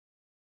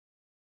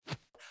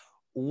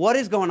What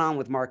is going on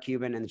with Mark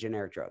Cuban and the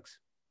generic drugs?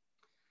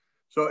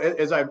 So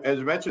as I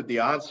mentioned at the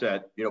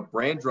onset,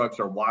 brand drugs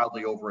are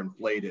wildly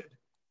overinflated,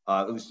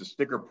 at least the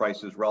sticker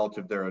prices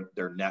relative to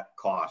their net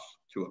cost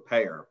to a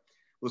payer.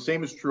 Well, the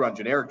same is true on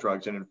generic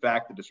drugs. And in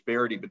fact, the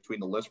disparity between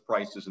the list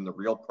prices and the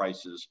real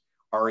prices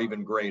are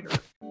even greater.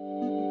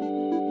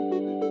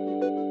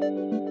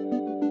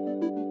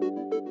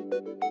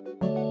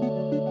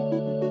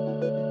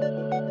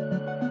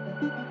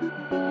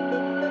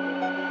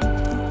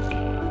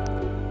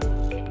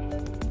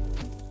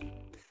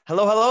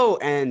 Hello,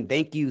 and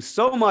thank you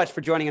so much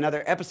for joining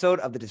another episode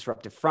of the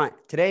Disruptive Front.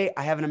 Today,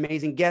 I have an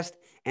amazing guest,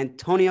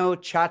 Antonio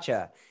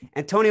Ciaccia.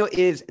 Antonio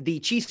is the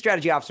Chief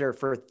Strategy Officer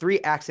for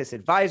 3Axis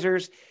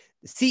Advisors,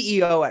 the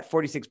CEO at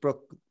 46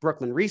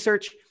 Brooklyn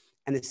Research,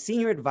 and the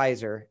Senior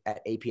Advisor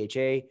at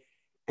APHA.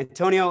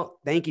 Antonio,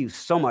 thank you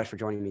so much for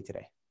joining me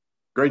today.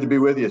 Great to be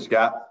with you,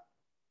 Scott.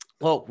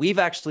 Well, we've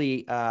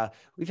actually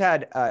we've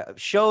had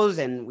shows,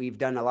 and we've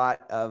done a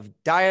lot of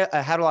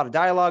had a lot of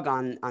dialogue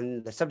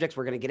on the subjects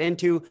we're going to get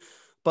into.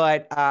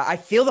 But I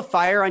feel the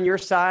fire on your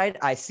side.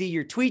 I see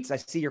your tweets, I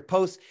see your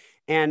posts,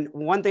 and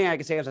one thing I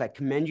can say is I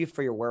commend you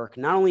for your work,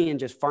 not only in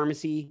just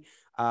pharmacy,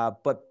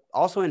 but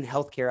also in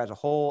healthcare as a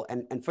whole,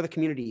 and for the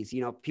communities.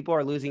 People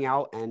are losing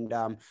out, and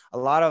a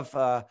lot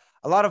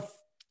of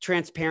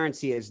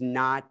transparency is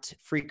not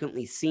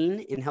frequently seen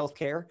in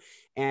healthcare.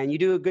 And you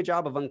do a good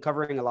job of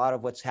uncovering a lot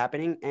of what's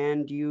happening,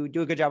 and you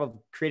do a good job of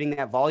creating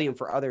that volume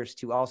for others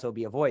to also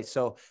be a voice.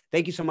 So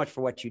thank you so much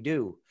for what you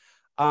do.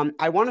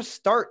 I want to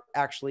start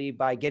actually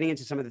by getting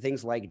into some of the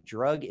things like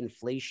drug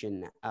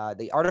inflation,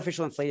 the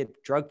artificial inflated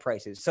drug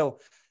prices. So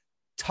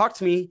talk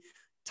to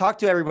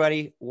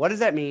everybody. What does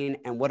that mean?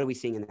 And what are we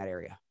seeing in that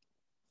area?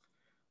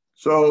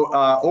 So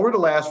over the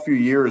last few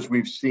years,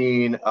 we've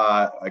seen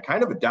a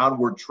kind of a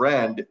downward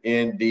trend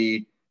in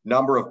the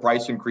number of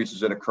price increases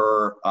that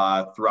occur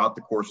throughout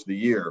the course of the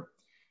year.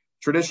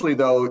 Traditionally,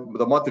 though,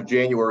 the month of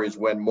January is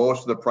when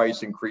most of the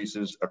price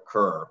increases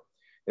occur.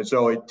 And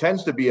so it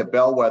tends to be a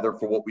bellwether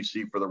for what we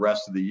see for the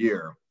rest of the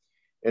year.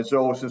 And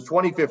so since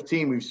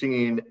 2015, we've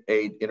seen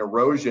an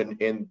erosion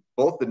in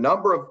both the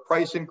number of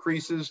price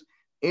increases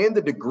and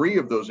the degree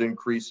of those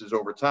increases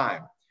over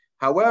time.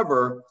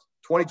 However,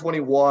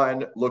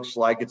 2021 looks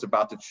like it's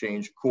about to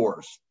change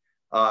course.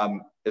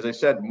 As I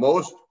said,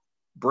 most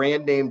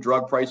brand name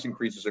drug price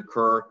increases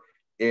occur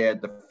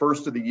at the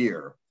first of the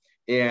year.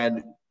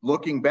 And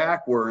looking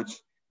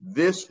backwards,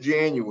 this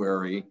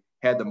January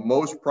had the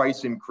most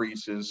price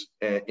increases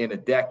in a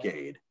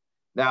decade.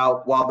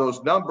 Now, while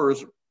those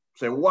numbers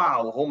say,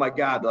 wow, oh my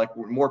God, like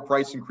more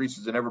price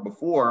increases than ever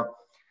before,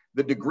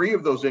 the degree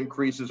of those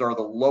increases are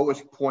the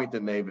lowest point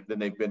than they've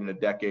been in a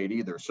decade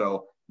either.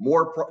 So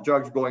more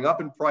drugs going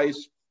up in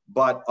price,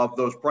 but of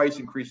those price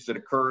increases that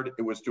occurred,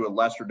 it was to a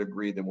lesser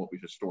degree than what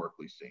we've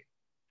historically seen.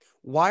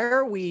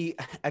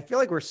 I feel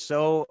like we're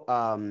so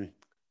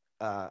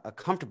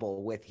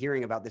comfortable with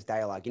hearing about this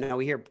dialogue.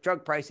 We hear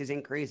drug prices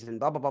increase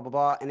and blah, blah, blah, blah,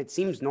 blah. And it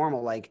seems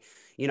normal, like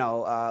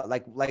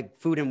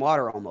food and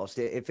water almost.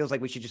 It feels like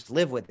we should just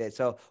live with it.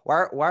 So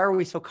why are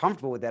we so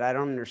comfortable with it? I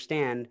don't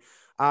understand.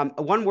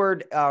 One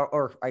word,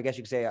 or I guess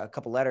you could say a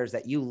couple letters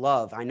that you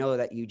love. I know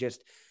that you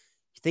just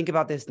think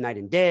about this night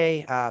and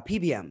day,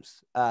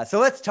 PBMs. So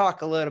let's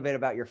talk a little bit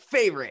about your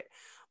favorite.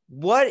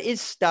 What is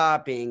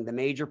stopping the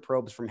major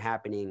probes from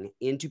happening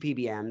into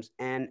PBMs,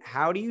 and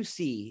how do you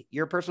see,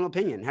 your personal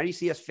opinion, how do you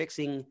see us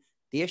fixing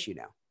the issue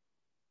now?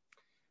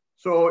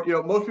 So,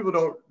 most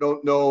people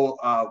don't know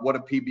what a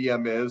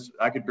PBM is.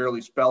 I could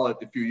barely spell it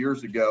a few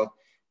years ago.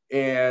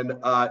 And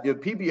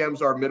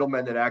PBMs are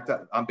middlemen that act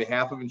on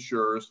behalf of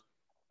insurers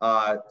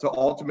to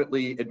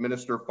ultimately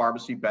administer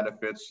pharmacy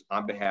benefits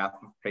on behalf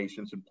of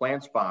patients and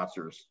plan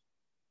sponsors.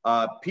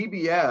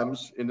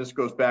 PBMs, and this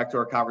goes back to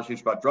our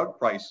conversation about drug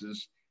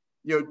prices,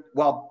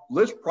 while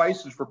list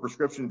prices for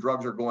prescription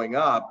drugs are going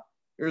up,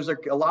 there's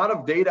a lot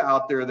of data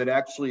out there that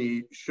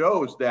actually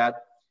shows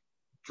that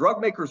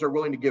drug makers are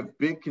willing to give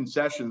big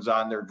concessions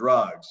on their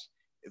drugs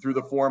through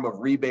the form of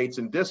rebates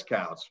and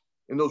discounts.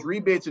 And those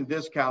rebates and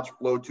discounts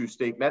flow to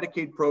state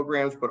Medicaid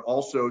programs, but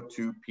also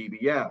to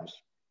PBMs.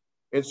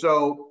 And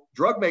so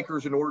drug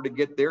makers, in order to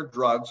get their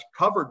drugs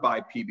covered by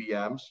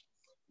PBMs,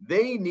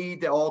 they need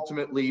to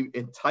ultimately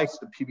entice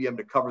the PBM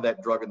to cover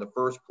that drug in the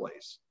first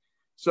place.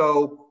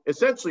 So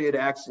essentially it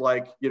acts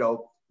like,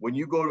 when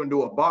you go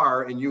into a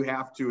bar and you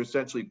have to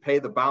essentially pay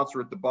the bouncer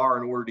at the bar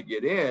in order to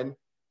get in,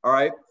 all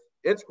right,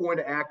 it's going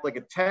to act like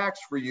a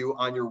tax for you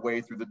on your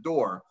way through the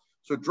door.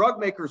 So drug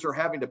makers are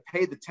having to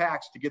pay the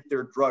tax to get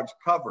their drugs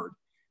covered.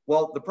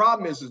 Well, the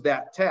problem is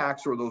that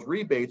tax or those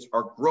rebates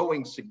are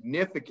growing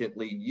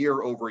significantly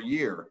year over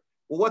year.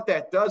 Well, what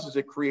that does is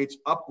it creates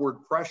upward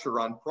pressure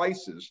on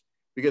prices,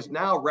 because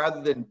now rather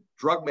than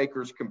drug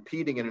makers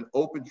competing in an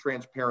open,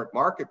 transparent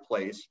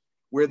marketplace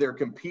where they're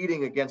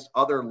competing against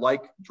other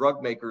like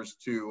drug makers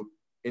to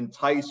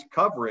entice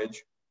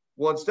coverage,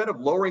 well, instead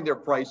of lowering their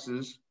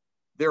prices,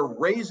 they're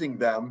raising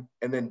them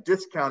and then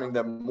discounting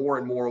them more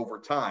and more over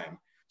time.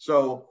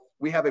 So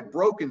we have a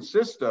broken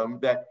system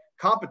that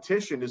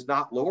competition is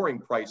not lowering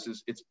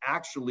prices, it's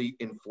actually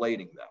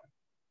inflating them.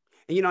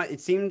 You know, it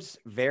seems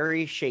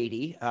very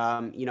shady,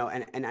 you know,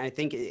 and I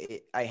think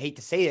I hate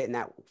to say it in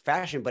that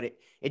fashion, but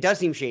it does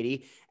seem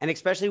shady. And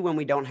especially when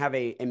we don't have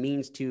a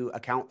means to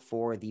account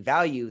for the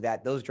value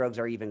that those drugs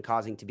are even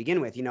causing to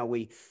begin with. You know,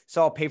 we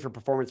saw pay for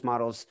performance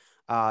models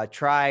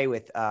try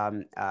with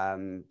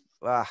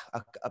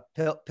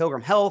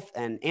Pilgrim Health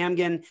and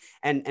Amgen.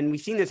 And we've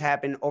seen this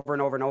happen over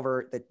and over and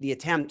over, the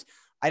attempt.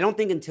 I don't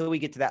think until we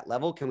get to that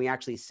level can we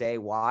actually say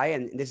why,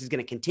 and this is going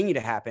to continue to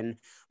happen.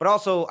 But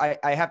also,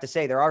 I have to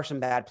say there are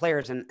some bad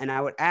players, and I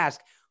would ask,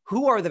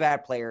 who are the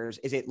bad players?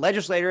 Is it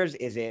legislators?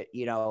 Is it,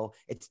 you know,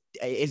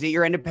 is it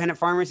your independent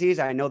pharmacies?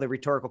 I know the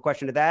rhetorical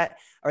question to that,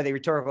 or the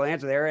rhetorical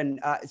answer there.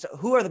 And so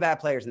who are the bad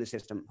players in the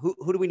system?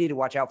 Who do we need to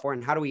watch out for,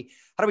 and how do we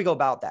go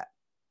about that?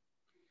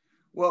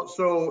 Well,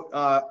 so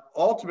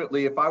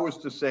ultimately, if I was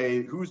to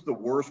say who's the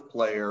worst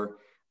player,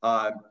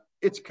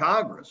 it's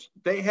Congress.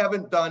 They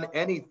haven't done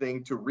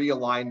anything to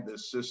realign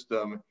this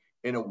system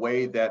in a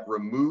way that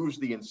removes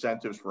the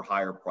incentives for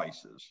higher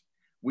prices.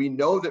 We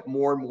know that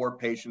more and more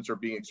patients are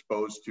being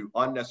exposed to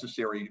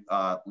unnecessary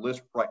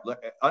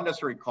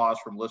unnecessary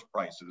costs from list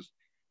prices.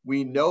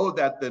 We know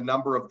that the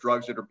number of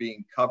drugs that are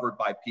being covered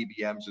by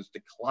PBMs is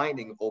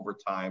declining over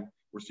time.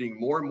 We're seeing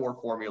more and more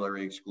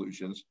formulary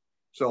exclusions.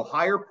 So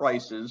higher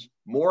prices,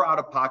 more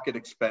out-of-pocket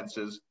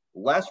expenses,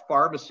 less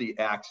pharmacy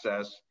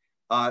access.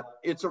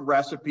 It's a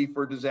recipe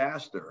for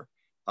disaster.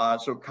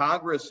 So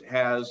Congress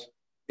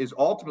is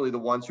ultimately the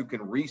ones who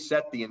can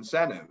reset the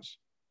incentives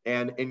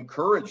and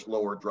encourage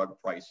lower drug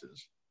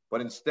prices.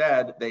 But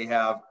instead, they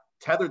have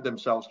tethered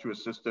themselves to a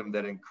system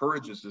that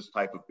encourages this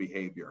type of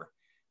behavior.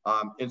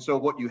 And so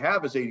what you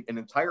have is an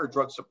entire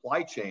drug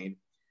supply chain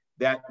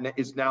that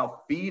is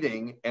now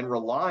feeding and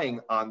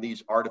relying on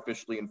these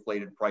artificially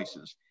inflated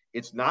prices.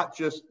 It's not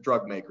just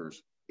drug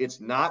makers. It's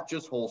not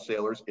just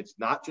wholesalers. It's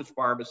not just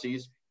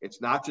pharmacies.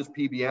 It's not just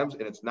PBMs,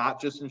 and it's not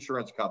just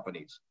insurance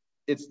companies.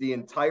 It's the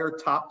entire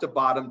top to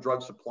bottom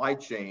drug supply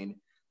chain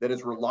that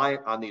is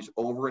reliant on these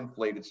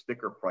overinflated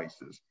sticker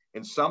prices.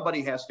 And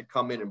somebody has to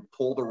come in and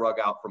pull the rug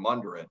out from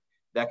under it.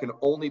 That can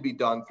only be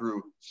done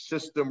through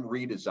system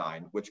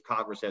redesign, which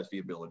Congress has the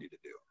ability to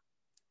do.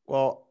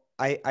 Well,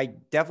 I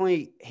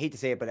definitely hate to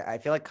say it, but I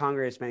feel like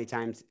Congress many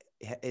times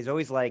is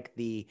always like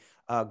the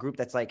group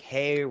that's like,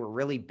 hey, we're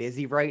really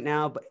busy right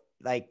now, but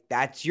like,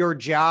 that's your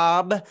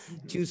job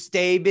to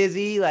stay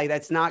busy. Like,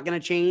 that's not going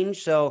to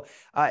change. So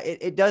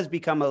it does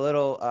become a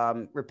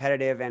little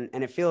repetitive, and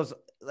it feels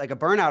like a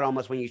burnout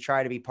almost when you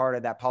try to be part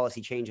of that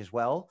policy change as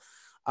well.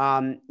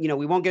 You know,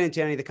 we won't get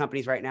into any of the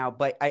companies right now,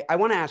 but I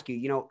want to ask you,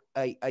 you know,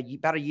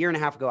 about a year and a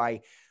half ago,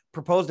 I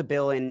proposed a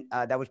bill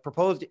that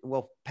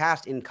was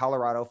passed in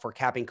Colorado for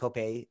capping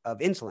copay of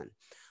insulin.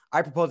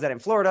 I proposed that in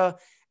Florida,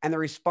 and the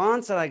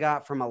response that I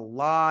got from a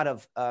lot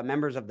of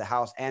members of the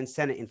House and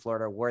Senate in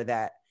Florida were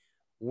that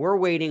we're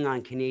waiting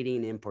on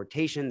Canadian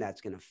importation.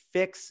 That's going to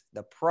fix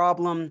the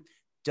problem.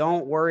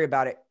 Don't worry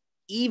about it.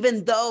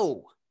 Even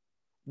though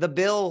the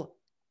bill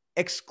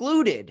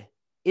excluded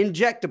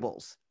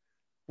injectables,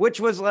 which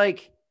was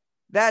like,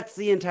 that's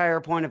the entire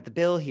point of the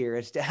bill here,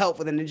 is to help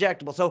with an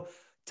injectable. So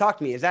talk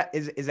to me. Is that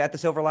the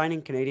silver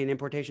lining, Canadian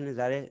importation? Is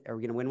that it? Are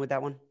we going to win with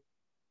that one?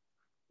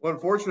 Well,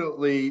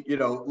 unfortunately, you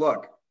know,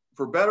 look,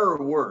 for better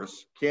or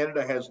worse,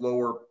 Canada has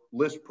lower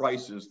list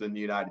prices than the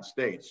United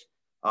States.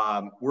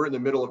 We're in the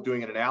middle of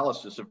doing an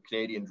analysis of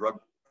Canadian drug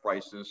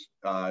prices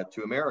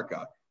to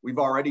America. We've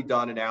already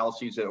done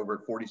analyses over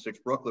at 46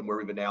 Brooklyn, where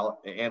we've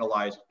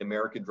analyzed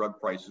American drug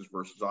prices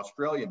versus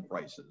Australian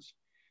prices.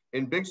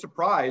 And big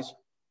surprise,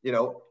 you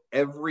know,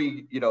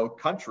 every, you know,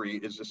 country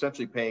is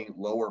essentially paying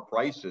lower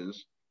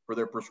prices for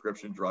their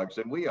prescription drugs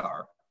than we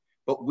are.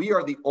 But we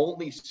are the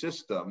only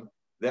system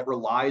that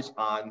relies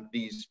on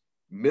these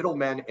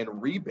middlemen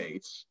and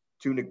rebates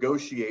to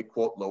negotiate,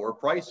 quote, lower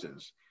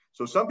prices.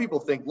 So some people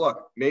think,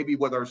 look, maybe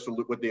what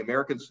the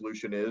American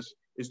solution is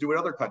do what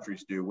other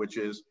countries do, which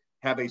is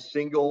have a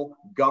single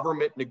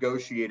government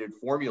negotiated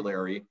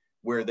formulary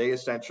where they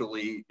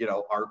essentially, you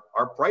know,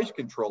 are price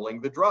controlling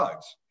the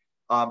drugs.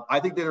 I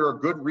think there are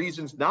good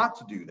reasons not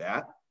to do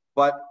that,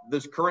 but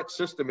this current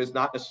system is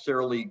not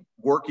necessarily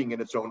working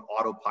in its own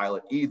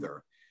autopilot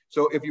either.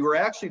 So if you were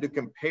actually to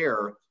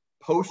compare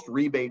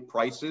post-rebate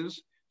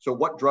prices, so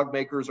what drug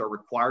makers are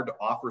required to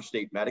offer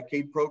state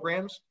Medicaid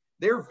programs,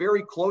 they're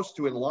very close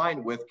to in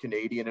line with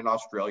Canadian and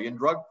Australian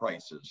drug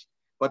prices.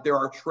 But there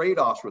are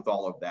trade-offs with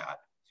all of that.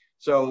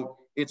 So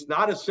it's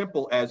not as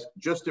simple as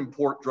just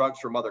import drugs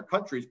from other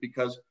countries,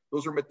 because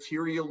those are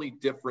materially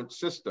different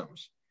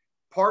systems.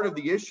 Part of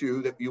the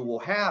issue that you will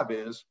have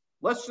is,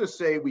 let's just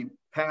say we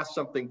passed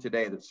something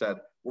today that said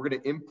we're going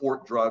to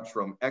import drugs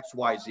from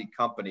XYZ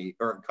company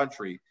or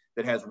country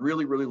that has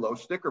really, really low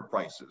sticker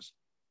prices.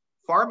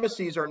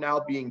 Pharmacies are now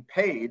being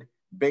paid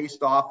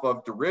based off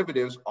of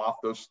derivatives off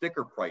those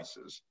sticker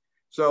prices.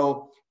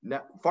 So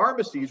now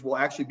pharmacies will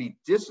actually be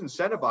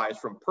disincentivized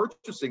from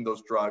purchasing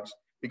those drugs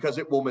because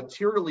it will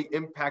materially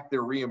impact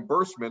their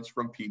reimbursements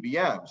from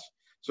PBMs.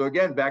 So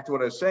again, back to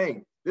what I was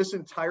saying, this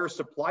entire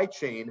supply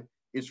chain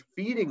is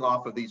feeding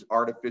off of these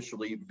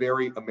artificially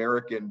very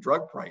American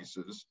drug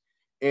prices.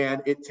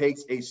 And it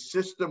takes a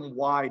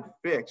system-wide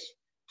fix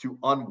to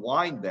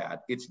unwind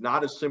that. It's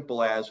not as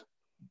simple as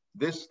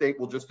this state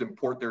will just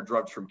import their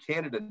drugs from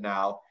Canada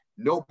now.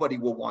 Nobody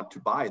will want to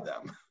buy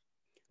them.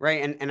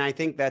 Right. And I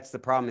think that's the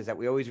problem, is that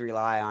we always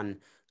rely on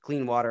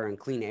clean water and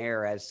clean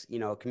air as,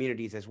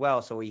 communities as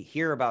well. So we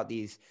hear about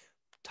these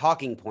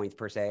talking points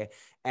per se,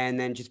 and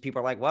then just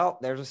people are like, well,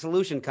 there's a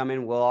solution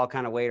coming. We'll all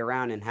kind of wait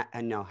around and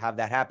have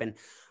that happen.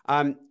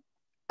 I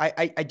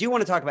do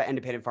want to talk about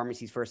independent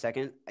pharmacies for a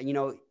second.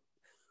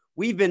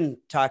 We've been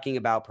talking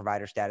about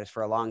provider status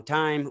for a long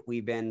time.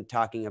 We've been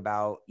talking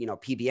about,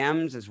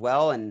 PBMs as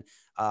well, and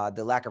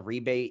the lack of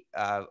rebate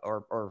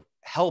or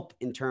help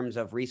in terms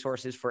of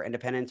resources for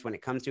independents when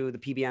it comes to the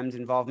PBM's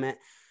involvement.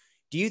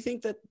 Do you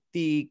think that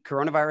the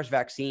coronavirus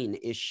vaccine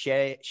is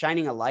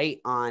shining a light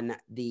on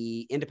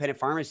the independent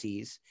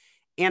pharmacies?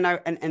 And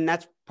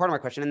that's part of my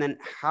question. And then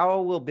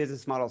how will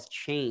business models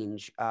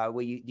change?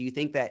 Do you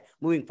think that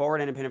moving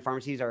forward, independent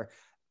pharmacies are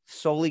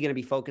solely going to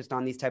be focused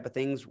on these type of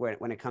things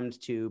when it comes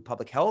to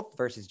public health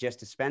versus just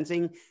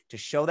dispensing to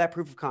show that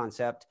proof of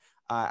concept?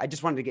 I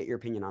just wanted to get your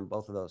opinion on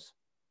both of those.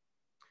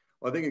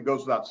 Well, I think it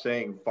goes without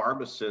saying,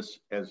 pharmacists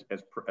as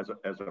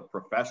a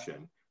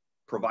profession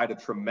provide a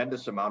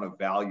tremendous amount of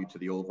value to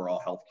the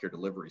overall healthcare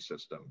delivery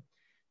system.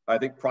 I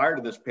think prior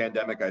to this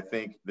pandemic, I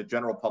think the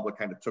general public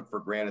kind of took for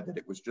granted that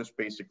it was just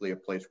basically a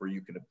place where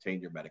you can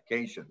obtain your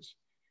medications.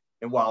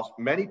 And whilst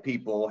many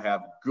people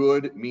have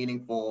good,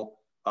 meaningful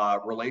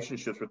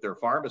relationships with their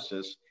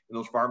pharmacists, and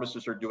those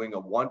pharmacists are doing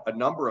a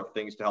number of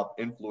things to help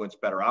influence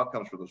better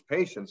outcomes for those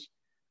patients,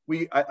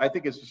 I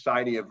think as a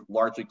society have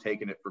largely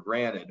taken it for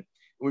granted.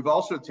 We've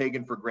also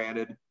taken for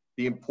granted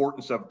the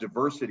importance of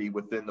diversity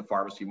within the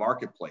pharmacy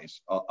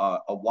marketplace,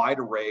 a wide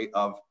array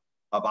of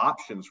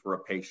options for a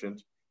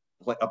patient,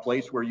 a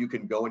place where you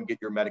can go and get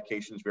your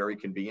medications very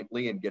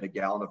conveniently and get a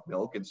gallon of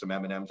milk and some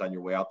M&Ms on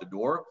your way out the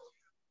door,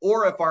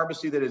 or a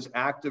pharmacy that is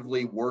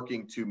actively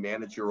working to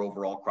manage your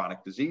overall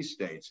chronic disease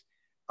states.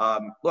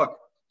 Look,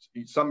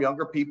 some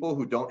younger people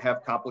who don't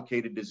have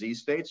complicated disease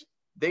states,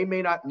 they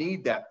may not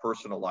need that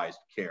personalized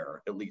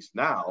care, at least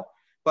now.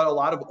 But a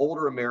lot of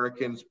older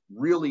Americans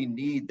really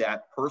need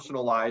that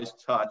personalized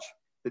touch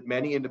that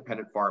many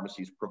independent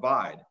pharmacies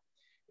provide.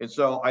 And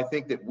so I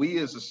think that we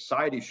as a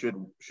society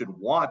should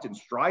want and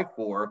strive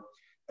for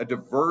a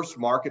diverse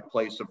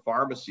marketplace of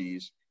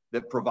pharmacies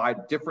that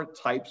provide different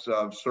types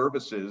of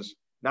services,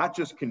 not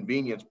just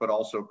convenience, but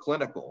also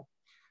clinical.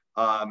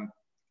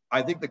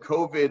 I think the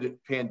COVID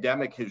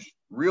pandemic has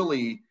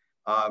really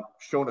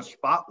shown a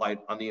spotlight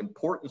on the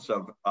importance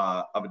of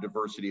a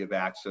diversity of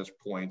access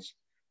points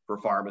for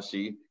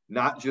pharmacy,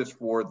 not just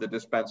for the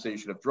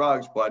dispensation of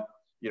drugs, but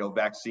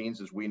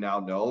vaccines, as we now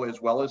know,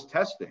 as well as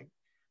testing.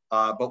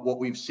 But what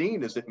we've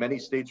seen is that many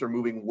states are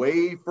moving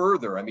way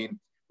further. I mean,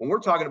 when we're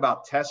talking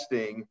about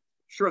testing,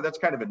 sure, that's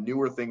kind of a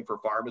newer thing for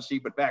pharmacy,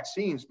 but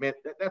vaccines, man,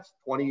 that's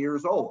 20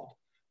 years old.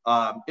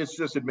 It's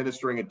just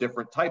administering a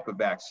different type of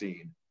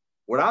vaccine.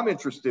 What I'm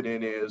interested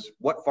in is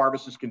what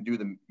pharmacists can do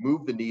to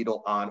move the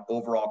needle on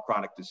overall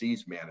chronic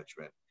disease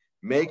management,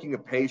 making a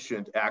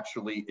patient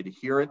actually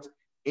adherent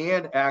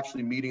and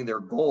actually meeting their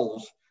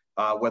goals,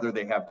 whether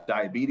they have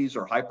diabetes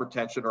or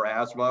hypertension or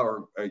asthma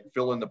or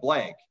fill in the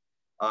blank.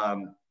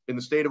 In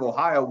the state of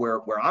Ohio,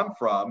 where I'm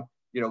from,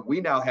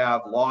 we now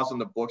have laws in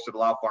the books that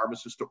allow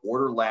pharmacists to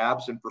order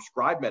labs and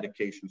prescribe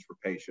medications for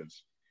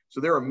patients. So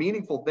there are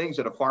meaningful things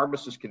that a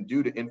pharmacist can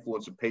do to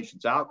influence a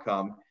patient's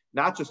outcome,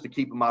 not just to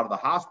keep them out of the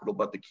hospital,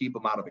 but to keep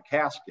them out of a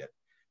casket.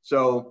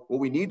 So what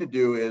we need to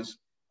do is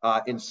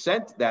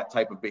incent that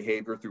type of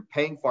behavior through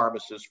paying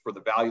pharmacists for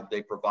the value that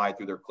they provide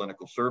through their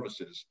clinical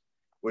services,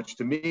 which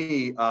to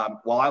me,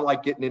 while I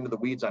like getting into the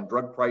weeds on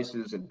drug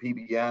prices and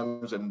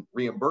PBMs and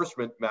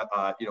reimbursement,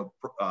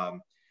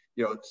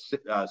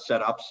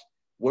 setups,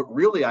 what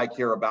really I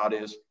care about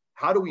is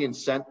how do we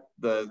incent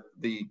the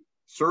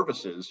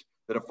services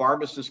that a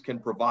pharmacist can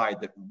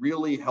provide that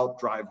really help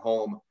drive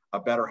home a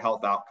better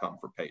health outcome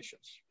for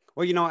patients.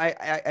 Well,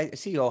 I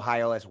see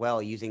Ohio as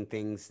well using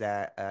things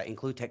that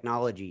include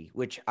technology,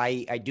 which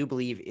I do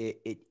believe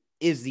it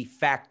is the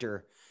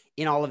factor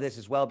in all of this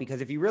as well,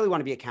 because if you really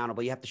want to be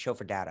accountable, you have to show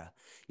for data.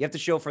 You have to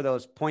show for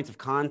those points of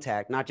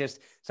contact, not just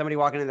somebody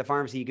walking into the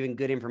pharmacy giving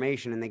good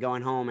information and they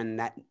going home and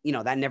that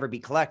never be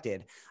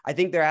collected. I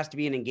think there has to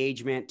be an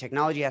engagement.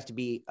 Technology has to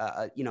be,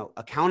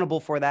 accountable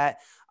for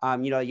that.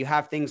 You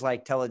have things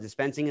like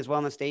teledispensing as well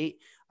in the state,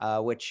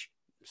 which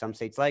some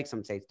states like,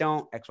 some states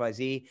don't,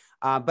 XYZ.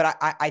 But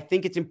I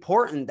think it's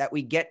important that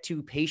we get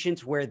to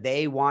patients where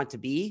they want to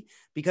be,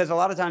 because a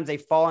lot of times they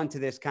fall into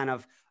this kind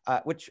of,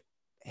 which,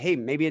 hey,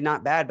 maybe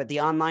not bad, but the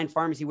online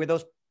pharmacy where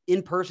those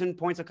in-person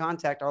points of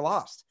contact are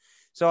lost.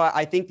 So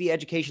I think the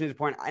education is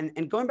important.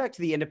 And going back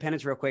to the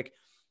independents real quick,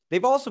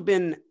 they've also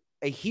been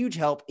a huge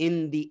help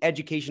in the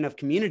education of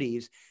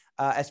communities,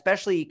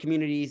 especially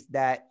communities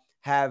that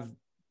have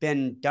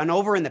been done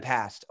over in the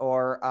past,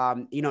 or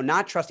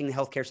not trusting the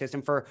healthcare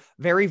system for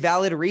very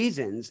valid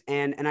reasons.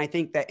 And I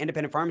think that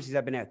independent pharmacies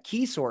have been a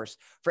key source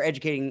for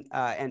educating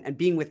and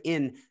being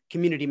within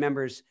community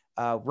members'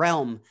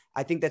 realm.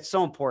 I think that's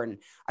so important.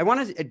 I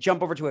want to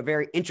jump over to a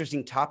very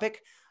interesting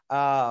topic.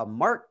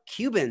 Mark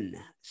Cuban.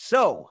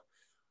 So,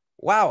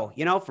 wow,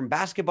 from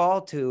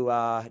basketball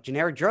to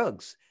generic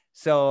drugs.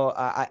 So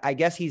I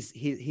guess he's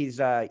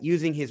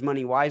using his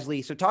money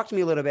wisely. So talk to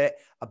me a little bit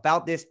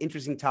about this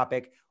interesting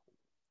topic.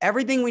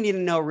 Everything we need to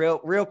know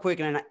real quick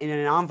in an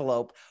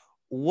envelope.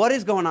 What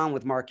is going on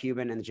with Mark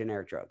Cuban and the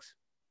generic drugs?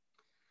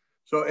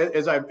 So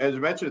as I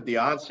mentioned at the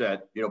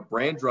onset,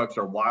 brand drugs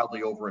are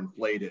wildly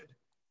overinflated,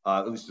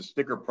 at least the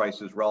sticker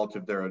prices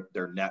relative to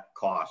their net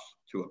cost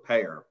to a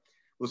payer.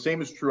 Well, the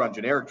same is true on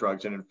generic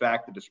drugs. And in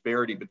fact, the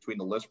disparity between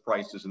the list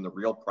prices and the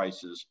real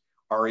prices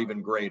are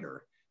even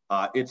greater.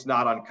 It's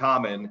not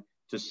uncommon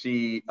to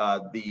see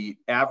the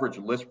average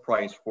list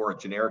price for a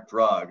generic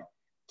drug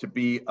to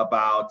be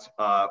about,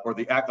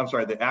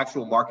 the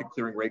actual market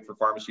clearing rate for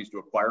pharmacies to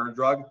acquire a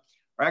drug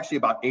are actually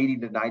about 80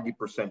 to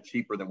 90%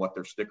 cheaper than what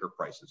their sticker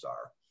prices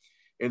are.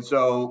 And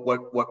so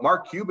what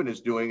Mark Cuban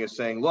is doing is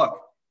saying, look,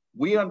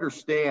 we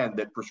understand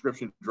that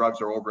prescription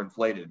drugs are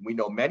overinflated. We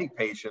know many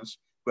patients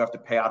who have to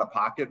pay out of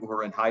pocket, who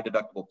are in high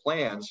deductible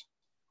plans,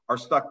 are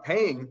stuck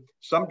paying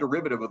some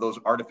derivative of those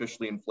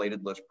artificially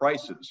inflated list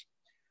prices.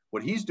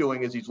 What he's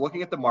doing is he's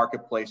looking at the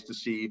marketplace to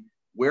see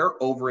where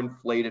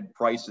overinflated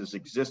prices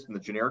exist in the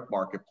generic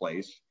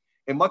marketplace.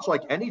 And much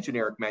like any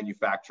generic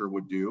manufacturer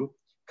would do,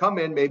 come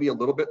in maybe a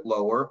little bit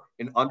lower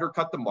and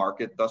undercut the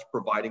market, thus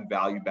providing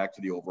value back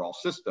to the overall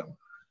system.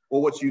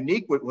 Well, what's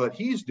unique with what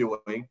he's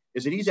doing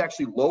is that he's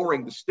actually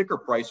lowering the sticker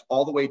price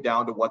all the way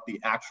down to what the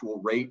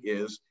actual rate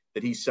is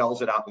that he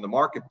sells it out in the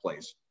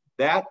marketplace.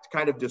 That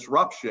kind of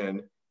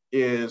disruption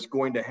is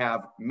going to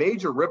have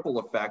major ripple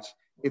effects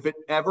if it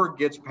ever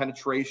gets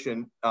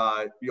penetration,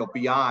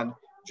 beyond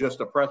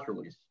just a press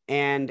release.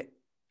 And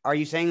are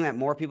you saying that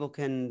more people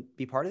can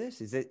be part of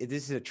this? Is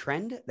this a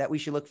trend that we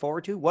should look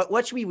forward to?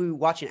 What should we be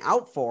watching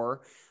out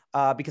for?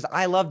 Because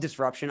I love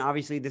disruption.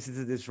 Obviously, this is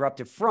a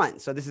disruptive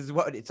front. So this is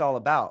what it's all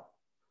about.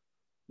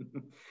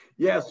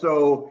 Yeah.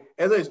 So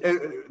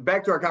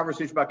back to our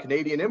conversation about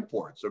Canadian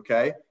imports.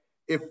 Okay.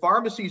 If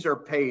pharmacies are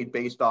paid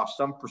based off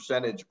some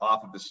percentage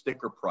off of the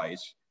sticker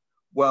price,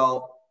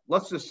 well,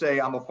 let's just say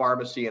I'm a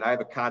pharmacy and I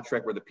have a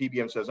contract where the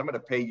PBM says I'm going to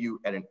pay you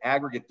at an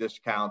aggregate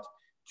discount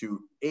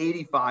to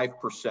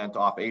 85%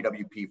 off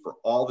AWP for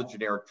all the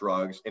generic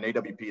drugs, and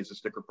AWP is the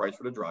sticker price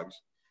for the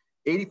drugs,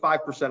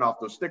 85% off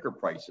those sticker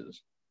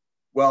prices.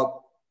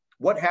 Well,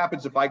 what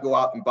happens if I go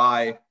out and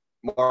buy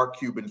Mark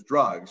Cuban's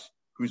drugs,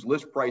 whose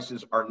list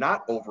prices are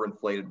not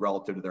overinflated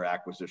relative to their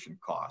acquisition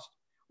cost?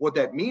 What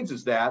that means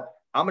is that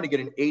I'm going to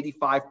get an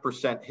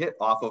 85% hit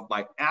off of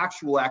my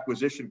actual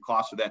acquisition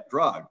cost of that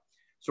drug.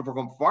 So from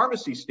a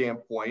pharmacy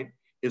standpoint,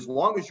 as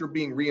long as you're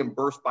being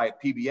reimbursed by a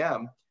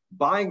PBM,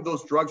 buying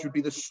those drugs would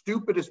be the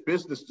stupidest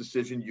business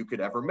decision you could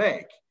ever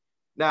make.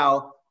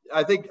 Now,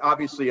 I think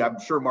obviously, I'm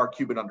sure Mark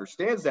Cuban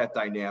understands that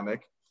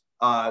dynamic,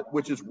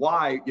 which is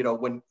why,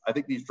 when I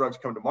think these drugs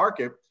come to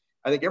market,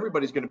 I think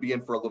everybody's going to be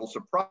in for a little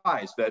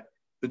surprise that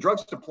the drug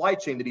supply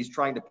chain that he's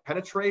trying to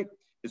penetrate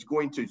is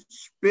going to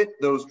spit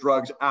those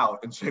drugs out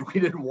and say, we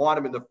didn't want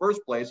them in the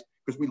first place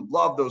because we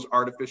love those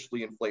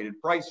artificially inflated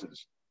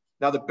prices.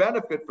 Now, the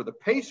benefit for the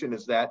patient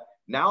is that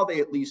now they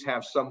at least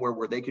have somewhere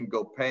where they can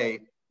go pay,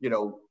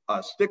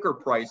 a sticker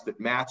price that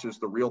matches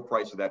the real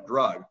price of that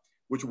drug,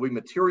 which will be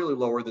materially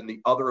lower than the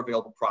other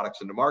available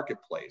products in the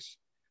marketplace.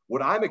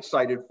 What I'm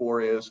excited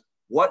for is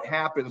what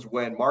happens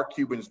when Mark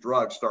Cuban's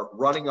drugs start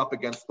running up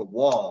against the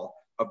wall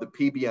of the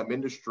PBM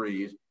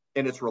industry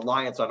and its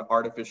reliance on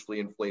artificially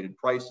inflated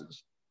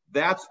prices.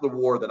 That's the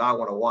war that I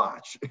want to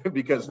watch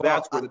because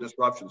that's where the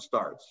disruption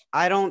starts.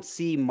 I don't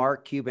see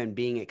Mark Cuban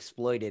being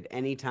exploited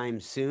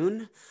anytime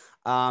soon.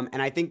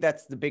 And I think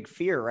that's the big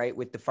fear, right,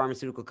 with the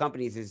pharmaceutical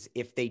companies is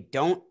if they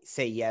don't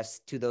say yes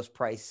to those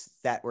prices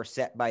that were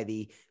set by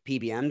the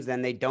PBMs,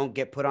 then they don't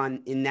get put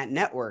on in that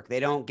network. They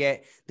don't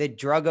get the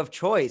drug of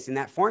choice in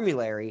that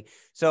formulary.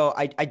 So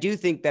I do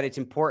think that it's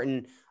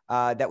important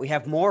that we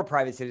have more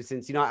private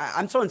citizens.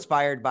 I'm so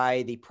inspired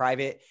by the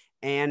private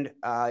and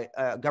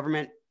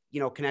government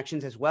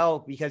connections as well,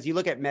 because you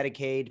look at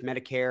Medicaid,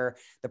 Medicare,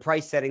 the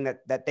price setting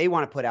that they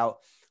want to put out.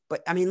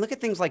 But I mean, look at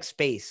things like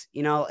space.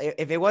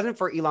 If it wasn't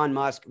for Elon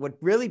Musk, would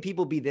really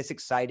people be this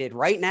excited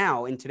right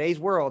now in today's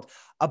world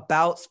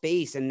about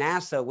space and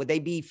NASA? Would they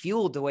be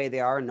fueled the way they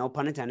are? No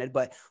pun intended,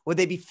 but would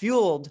they be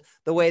fueled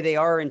the way they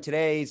are in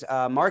today's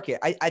market?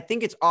 I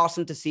think it's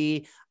awesome to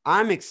see.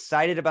 I'm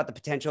excited about the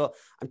potential.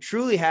 I'm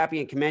truly happy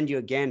and commend you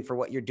again for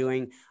what you're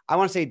doing. I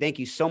want to say thank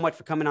you so much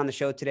for coming on the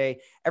show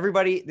today.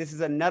 Everybody, this is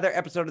another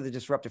episode of the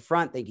Disruptive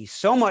Front. Thank you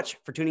so much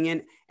for tuning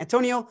in.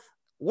 Antonio,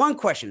 one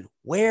question,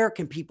 where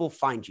can people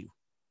find you?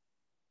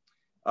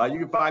 You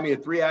can find me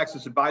at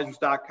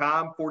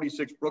 3axisadvisors.com,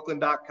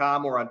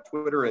 46brooklyn.com, or on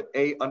Twitter at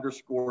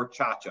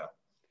 @A_Ciaccia.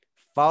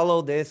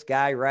 Follow this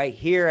guy right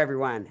here,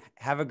 everyone.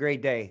 Have a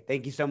great day.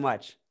 Thank you so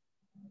much.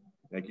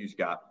 Thank you,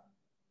 Scott.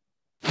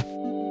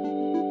 you.